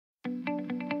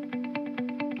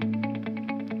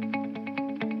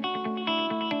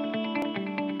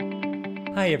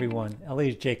Hi everyone,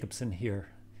 Elliot Jacobson here.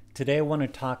 Today I want to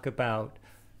talk about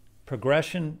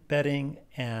progression betting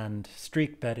and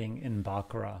streak betting in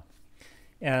Baccarat.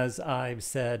 As I've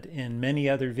said in many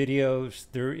other videos,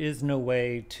 there is no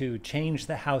way to change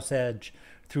the house edge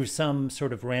through some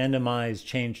sort of randomized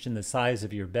change in the size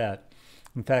of your bet.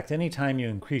 In fact, anytime you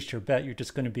increase your bet, you're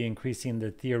just going to be increasing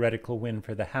the theoretical win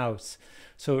for the house.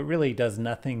 So it really does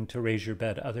nothing to raise your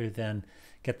bet other than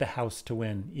get the house to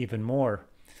win even more.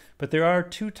 But there are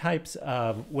two types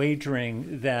of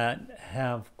wagering that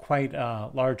have quite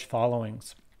large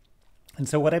followings. And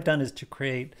so what I've done is to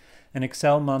create an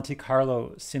Excel Monte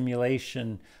Carlo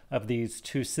simulation of these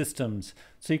two systems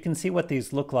so you can see what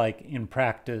these look like in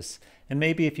practice. And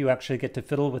maybe if you actually get to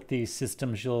fiddle with these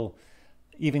systems, you'll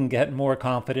even get more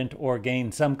confident or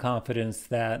gain some confidence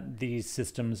that these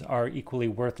systems are equally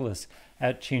worthless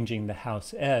at changing the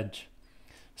house edge.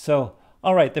 So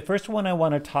all right, the first one I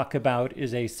want to talk about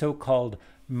is a so-called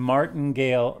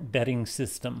Martingale betting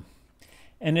system.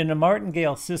 And in a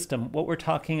Martingale system, what we're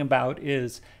talking about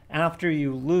is after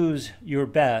you lose your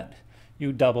bet,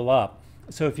 you double up.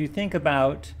 So if you think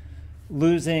about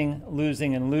losing,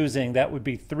 losing, and losing, that would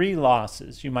be 3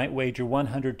 losses. You might wager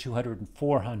 100, 200, and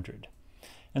 400.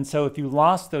 And so if you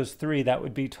lost those 3, that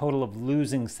would be a total of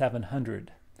losing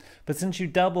 700. But since you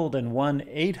doubled and won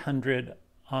 800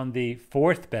 on the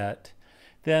 4th bet,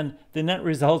 then the net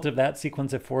result of that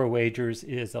sequence of 4 wagers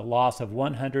is a loss of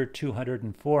 100, 200,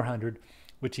 and 400,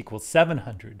 which equals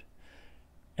 700,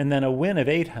 and then a win of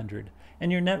 800,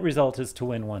 and your net result is to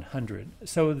win 100.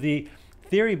 So the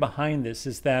theory behind this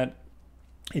is that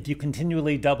if you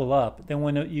continually double up, then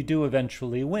when you do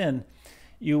eventually win,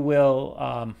 you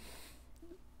will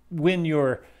win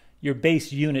your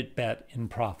base unit bet in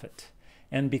profit.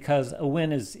 And because a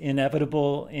win is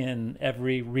inevitable in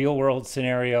every real-world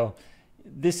scenario,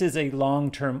 this is a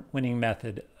long-term winning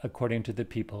method, according to the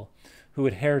people who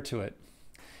adhere to it.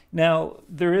 Now,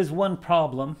 there is one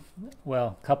problem,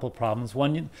 well, a couple problems.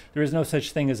 One, there is no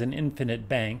such thing as an infinite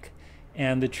bank,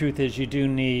 and the truth is you do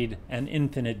need an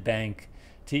infinite bank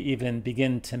to even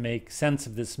begin to make sense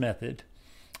of this method,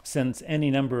 since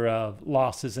any number of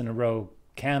losses in a row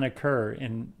can occur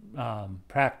in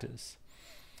practice.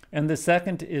 And the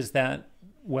second is that,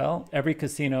 well, every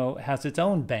casino has its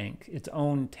own bank, its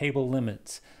own table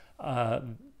limits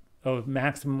of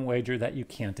maximum wager that you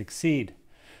can't exceed.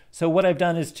 So what I've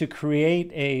done is to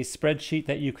create a spreadsheet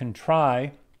that you can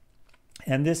try,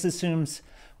 and this assumes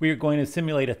we are going to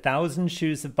simulate 1,000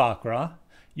 shoes of Baccarat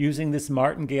using this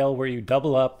Martingale where you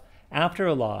double up after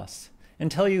a loss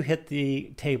until you hit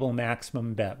the table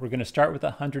maximum bet. We're going to start with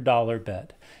a $100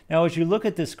 bet. Now, as you look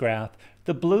at this graph,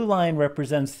 the blue line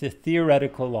represents the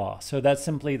theoretical loss. So that's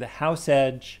simply the house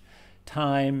edge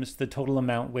times the total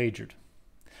amount wagered.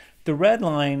 The red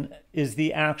line is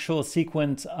the actual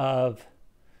sequence of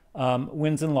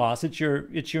wins and losses.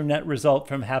 It's your net result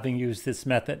from having used this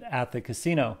method at the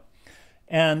casino.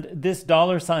 And this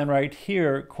dollar sign right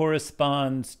here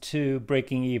corresponds to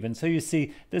breaking even. So you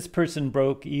see this person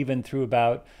broke even through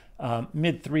about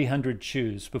mid 300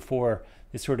 shoes before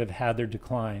they sort of had their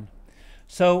decline.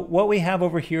 So what we have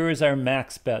over here is our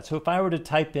max bet. So if I were to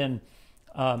type in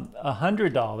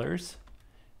 $100,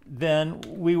 then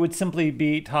we would simply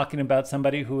be talking about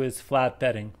somebody who is flat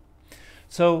betting.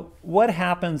 So what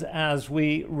happens as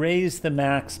we raise the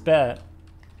max bet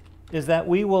is that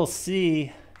we will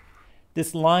see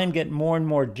this line get more and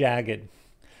more jagged,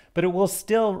 but it will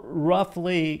still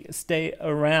roughly stay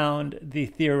around the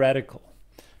theoretical.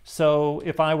 So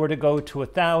if I were to go to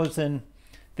 1,000,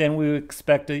 then we would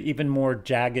expect an even more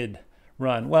jagged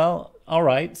run. Well, all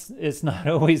right, it's not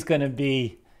always going to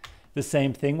be the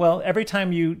same thing. Well, every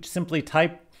time you simply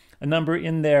type a number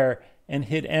in there and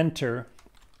hit enter,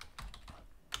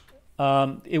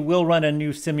 it will run a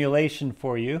new simulation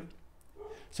for you.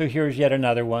 So here's yet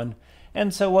another one.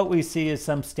 And so what we see is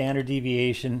some standard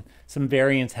deviation, some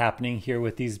variance happening here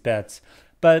with these bets.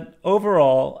 But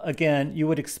overall, again, you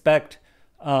would expect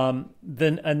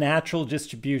a natural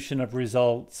distribution of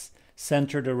results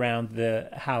centered around the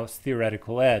house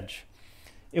theoretical edge.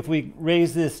 If we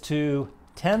raise this to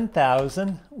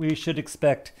 10,000, we should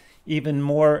expect even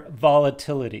more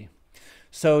volatility.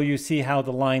 So you see how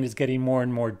the line is getting more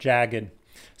and more jagged.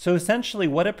 So essentially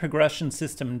what a progression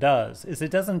system does is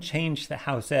it doesn't change the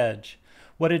house edge.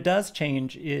 What it does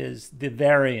change is the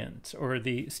variance or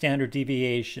the standard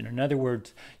deviation. In other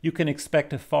words, you can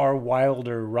expect a far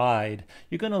wilder ride.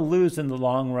 You're going to lose in the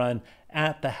long run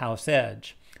at the house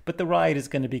edge, but the ride is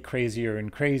going to be crazier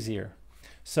and crazier.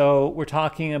 So we're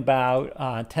talking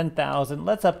about 10,000.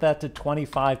 Let's up that to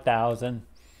 25,000,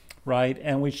 right?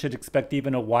 And we should expect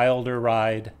even a wilder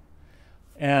ride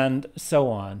and so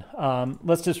on.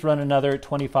 Let's just run another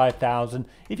 25,000.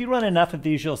 If you run enough of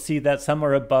these, you'll see that some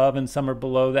are above and some are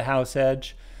below the house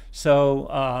edge.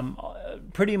 So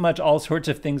pretty much all sorts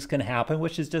of things can happen,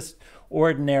 which is just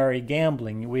ordinary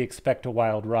gambling. We expect a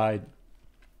wild ride.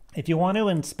 If you want to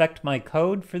inspect my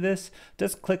code for this,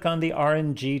 just click on the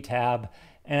RNG tab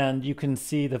and you can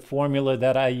see the formula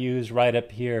that I use right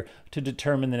up here to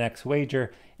determine the next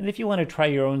wager. And if you want to try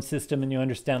your own system and you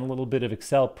understand a little bit of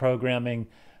Excel programming,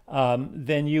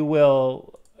 then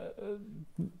you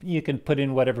can put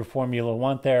in whatever formula you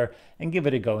want there and give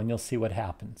it a go and you'll see what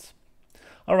happens.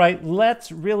 All right,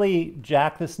 let's really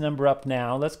jack this number up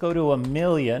now. Let's go to 1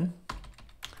 million.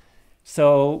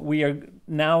 So we are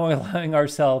now allowing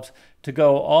ourselves to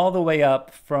go all the way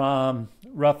up from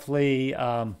roughly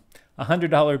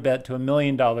 $100 bet to $1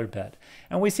 million bet.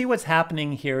 And we see what's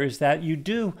happening here is that you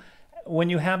do, when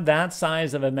you have that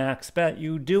size of a max bet,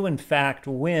 you do in fact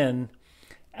win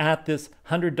at this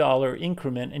 $100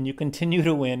 increment, and you continue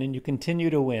to win and you continue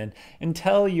to win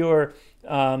until your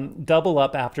double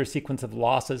up after a sequence of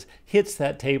losses hits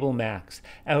that table max,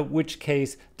 at which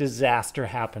case disaster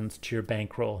happens to your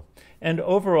bankroll. And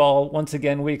overall, once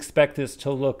again, we expect this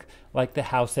to look like the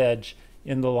house edge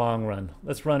in the long run.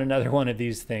 Let's run another one of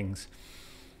these things.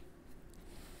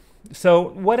 So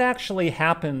what actually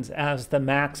happens as the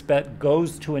max bet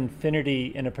goes to infinity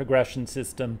in a progression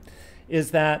system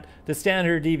is that the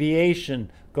standard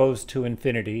deviation goes to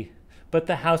infinity, but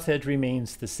the house edge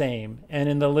remains the same. And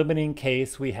in the limiting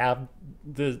case, we have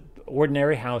the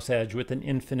ordinary house edge with an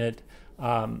infinite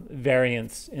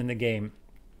variance in the game.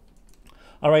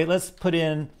 All right, let's put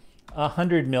in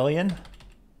 100 million.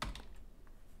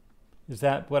 Is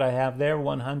that what I have there?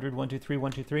 100, 1, 2, 3,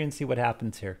 1, 2, 3, and see what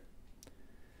happens here.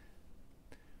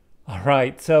 All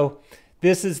right, so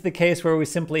this is the case where we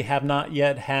simply have not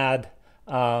yet had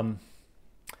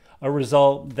a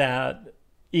result that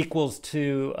equals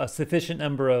to a sufficient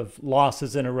number of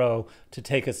losses in a row to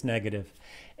take us negative.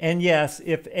 And yes,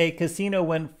 if a casino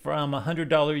went from a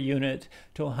 $100 unit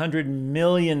to a $100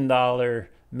 million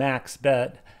max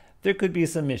bet, there could be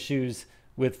some issues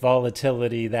with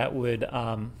volatility that would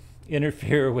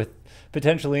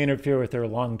potentially interfere with their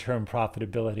long-term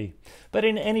profitability. But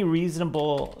in any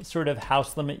reasonable sort of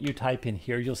house limit you type in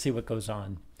here, you'll see what goes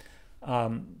on.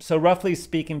 So roughly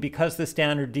speaking, because the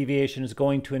standard deviation is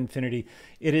going to infinity,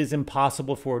 it is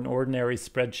impossible for an ordinary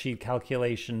spreadsheet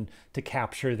calculation to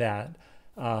capture that.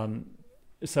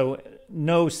 So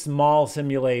no small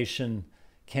simulation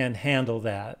can handle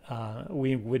that.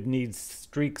 We would need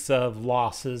streaks of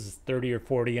losses, 30 or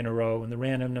 40 in a row, and the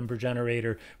random number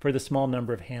generator for the small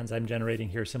number of hands I'm generating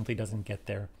here simply doesn't get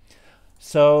there.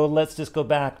 So let's just go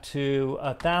back to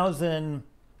 1,000.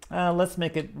 Let's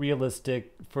make it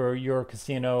realistic for your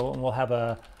casino, and we'll have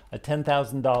a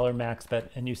 $10,000 max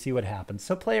bet, and you see what happens.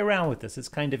 So play around with this. It's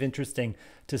kind of interesting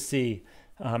to see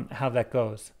how that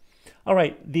goes. All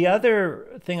right, the other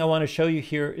thing I want to show you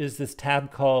here is this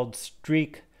tab called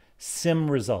Streak Sim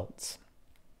Results.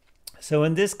 So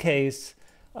in this case,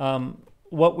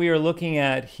 what we are looking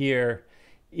at here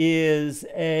is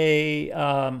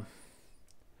a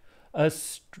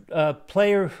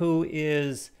player who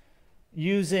is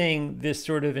using this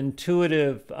sort of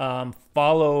intuitive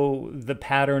follow the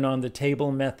pattern on the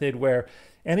table method, where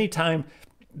anytime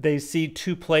they see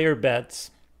two player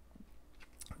bets,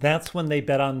 that's when they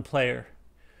bet on player.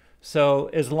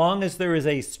 So as long as there is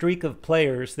a streak of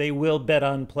players, they will bet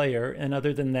on player, and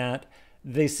other than that,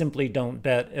 they simply don't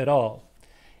bet at all.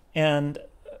 And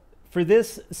for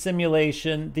this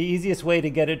simulation, the easiest way to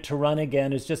get it to run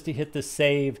again is just to hit the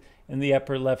save in the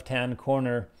upper left-hand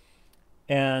corner,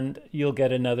 and you'll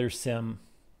get another sim.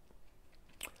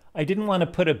 I didn't want to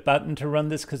put a button to run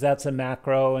this because that's a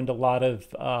macro, and a lot of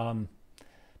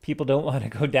people don't want to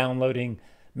go downloading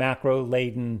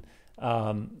macro-laden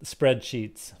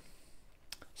spreadsheets.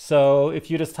 So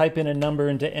if you just type in a number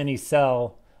into any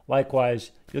cell,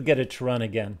 likewise, you'll get it to run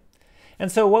again. And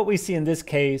so what we see in this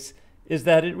case is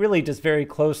that it really just very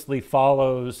closely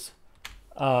follows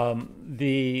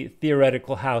the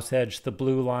theoretical house edge, the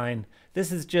blue line.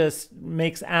 This is just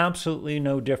makes absolutely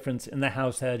no difference in the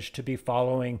house edge to be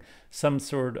following some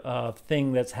sort of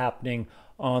thing that's happening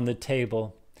on the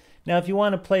table. Now, if you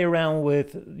want to play around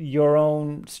with your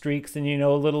own streaks and you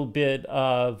know a little bit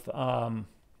of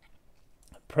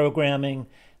programming,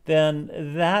 then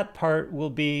that part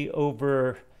will be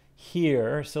over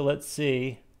here. So let's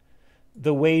see.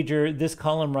 The wager, this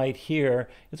column right here,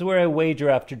 is where I wager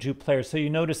after two players. So you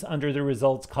notice under the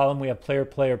results column, we have player,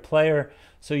 player, player.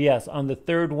 So yes, on the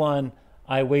third one,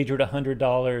 I wagered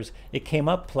 $100. It came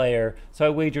up player, so I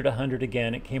wagered 100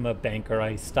 again. It came up banker.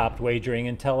 I stopped wagering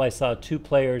until I saw 2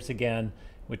 players again,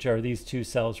 which are these 2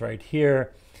 cells right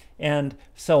here, and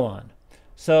so on.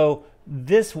 So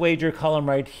this wager column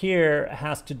right here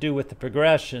has to do with the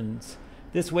progressions.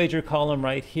 This wager column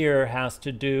right here has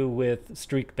to do with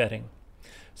streak betting.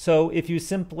 So if you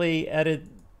simply edit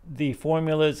the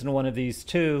formulas in one of these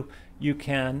 2, you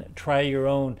can try your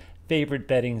own favorite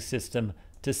betting system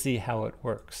to see how it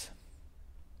works.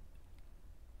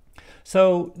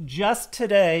 So just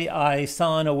today I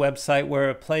saw on a website where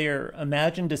a player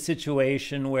imagined a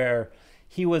situation where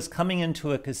he was coming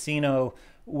into a casino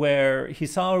where he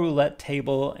saw a roulette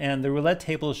table, and the roulette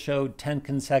table showed 10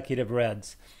 consecutive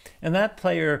reds. And that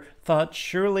player thought,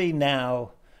 surely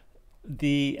now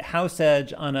the house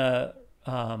edge on a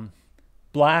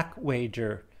black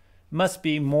wager must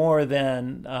be more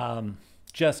than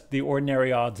just the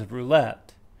ordinary odds of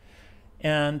roulette.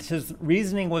 And his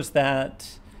reasoning was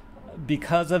that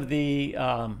because of the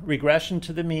regression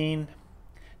to the mean,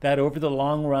 that over the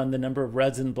long run the number of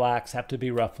reds and blacks have to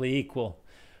be roughly equal.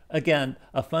 Again,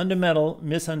 a fundamental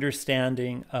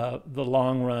misunderstanding of the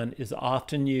long run is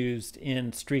often used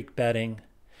in streak betting,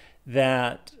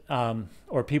 that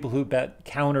or people who bet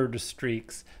counter to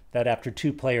streaks, that after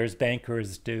 2 players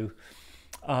bankers do.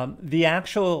 The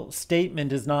actual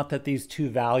statement is not that these 2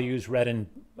 values, red and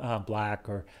black,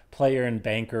 or player and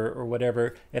banker, or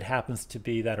whatever it happens to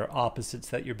be that are opposites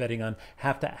that you're betting on,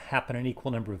 have to happen an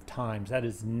equal number of times. That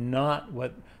is not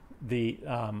what the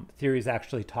theory is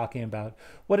actually talking about.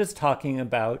 What it's talking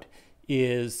about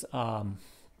is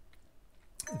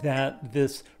that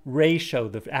this ratio,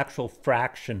 the actual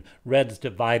fraction, reds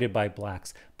divided by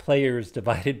blacks, players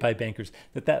divided by bankers,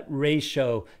 that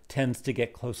ratio tends to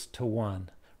get close to 1,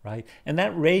 right? And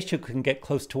that ratio can get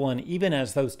close to 1 even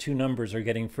as those 2 numbers are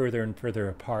getting further and further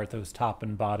apart, those top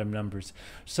and bottom numbers.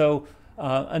 So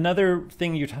another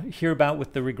thing you hear about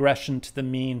with the regression to the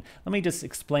mean, let me just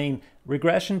explain.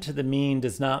 Regression to the mean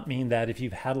does not mean that if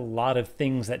you've had a lot of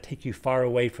things that take you far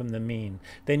away from the mean,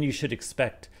 then you should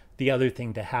expect the other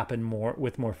thing to happen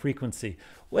with more frequency.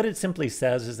 What it simply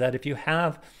says is that if you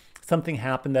have something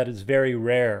happen that is very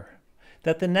rare,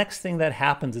 that the next thing that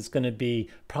happens is going to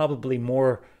be probably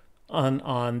more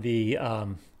on the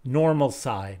normal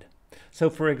side. So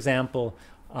for example,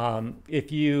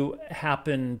 if you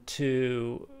happen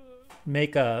to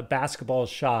make a basketball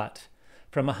shot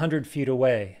from 100 feet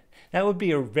away, that would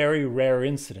be a very rare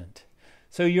incident.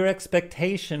 So your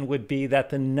expectation would be that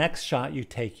the next shot you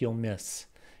take, you'll miss.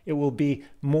 It will be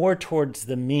more towards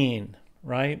the mean,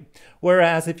 right?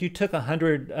 Whereas if you took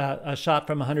a shot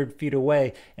from 100 feet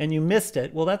away and you missed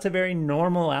it, well, that's a very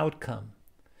normal outcome.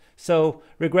 So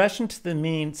regression to the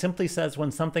mean simply says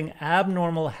when something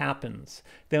abnormal happens,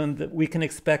 then we can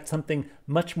expect something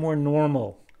much more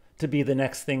normal to be the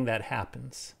next thing that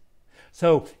happens.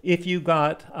 So if you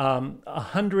got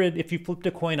if you flipped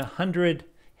a coin 100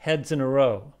 heads in a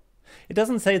row, it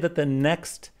doesn't say that the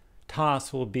next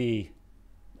toss will be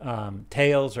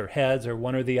tails or heads or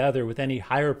one or the other with any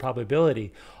higher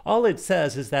probability. All it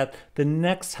says is that the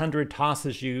next 100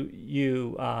 tosses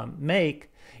you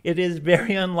make, it is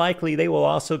very unlikely they will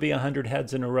also be 100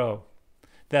 heads in a row.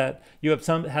 That you have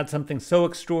had something so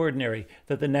extraordinary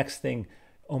that the next thing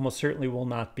almost certainly will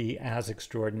not be as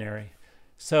extraordinary.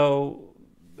 So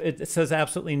it says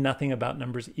absolutely nothing about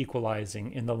numbers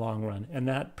equalizing in the long run, and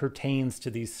that pertains to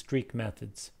these streak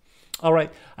methods. All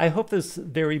right, I hope this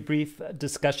very brief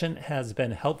discussion has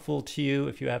been helpful to you.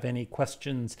 If you have any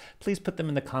questions, please put them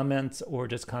in the comments or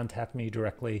just contact me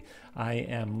directly. I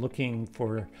am looking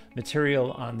for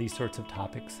material on these sorts of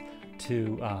topics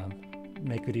to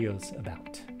make videos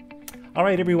about. All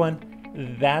right,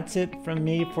 everyone, that's it from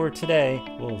me for today.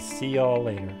 We'll see you all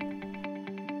later.